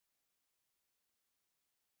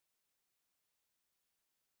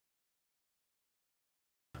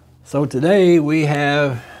So today we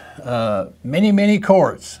have many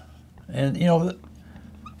courts, and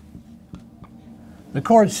the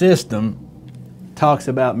court system talks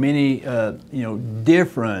about many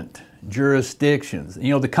different jurisdictions.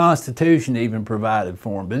 The Constitution even provided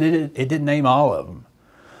for them, but it didn't name all of them.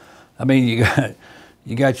 I mean,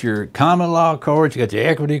 you got your common law courts, you got your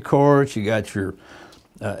equity courts, you got your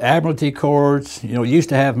admiralty courts. Used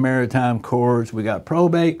to have maritime courts. We got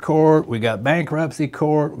probate court, we got bankruptcy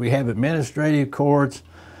court, we have administrative courts.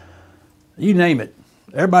 You name it.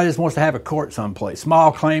 Everybody just wants to have a court someplace.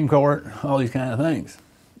 Small claim court, all these kind of things.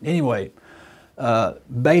 Anyway,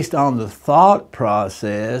 based on the thought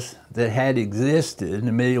process that had existed in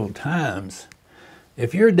the medieval times,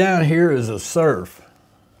 if you're down here as a serf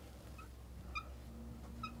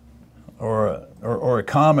or a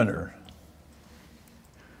commoner,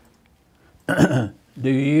 do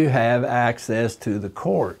you have access to the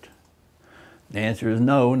court? The answer is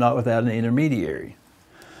no, not without an intermediary.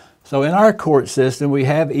 So in our court system, we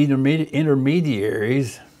have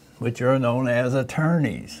intermediaries, which are known as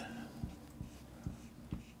attorneys.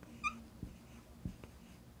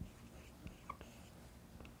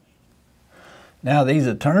 Now, these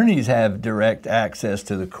attorneys have direct access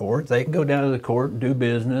to the court. They can go down to the court and do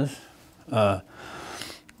business,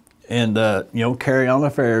 and carry on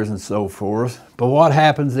affairs and so forth. But what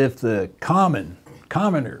happens if the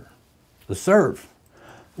commoner, the serf,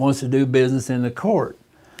 wants to do business in the court?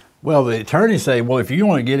 Well, the attorneys say, well, if you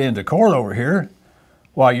want to get into court over here,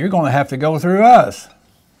 well, you're going to have to go through us,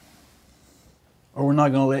 or we're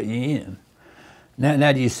not going to let you in.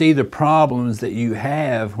 Now, do you see the problems that you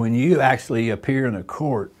have when you actually appear in a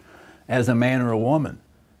court as a man or a woman?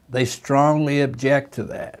 They strongly object to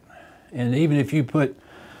that. And even if you put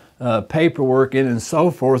paperwork in and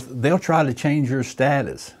so forth, they'll try to change your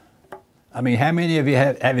status. I mean, how many of you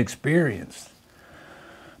have experienced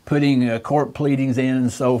putting court pleadings in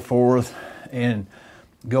and so forth, and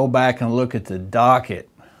go back and look at the docket,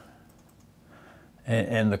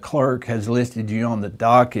 and the clerk has listed you on the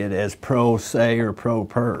docket as pro se or pro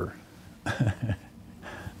per?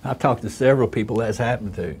 I've talked to several people that's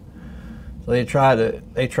happened to. So they try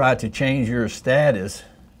to change your status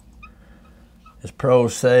as pro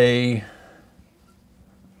se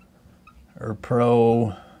or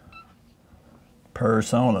pro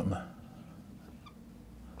personam.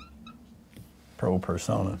 Pro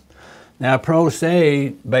persona. Now, pro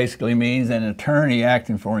se basically means an attorney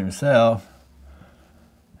acting for himself,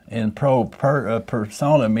 and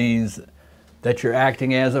persona means that you're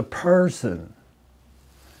acting as a person.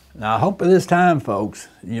 Now, I hope at this time, folks,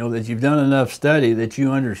 that you've done enough study that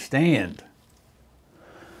you understand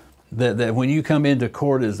that when you come into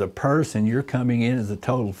court as a person, you're coming in as a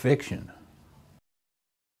total fiction.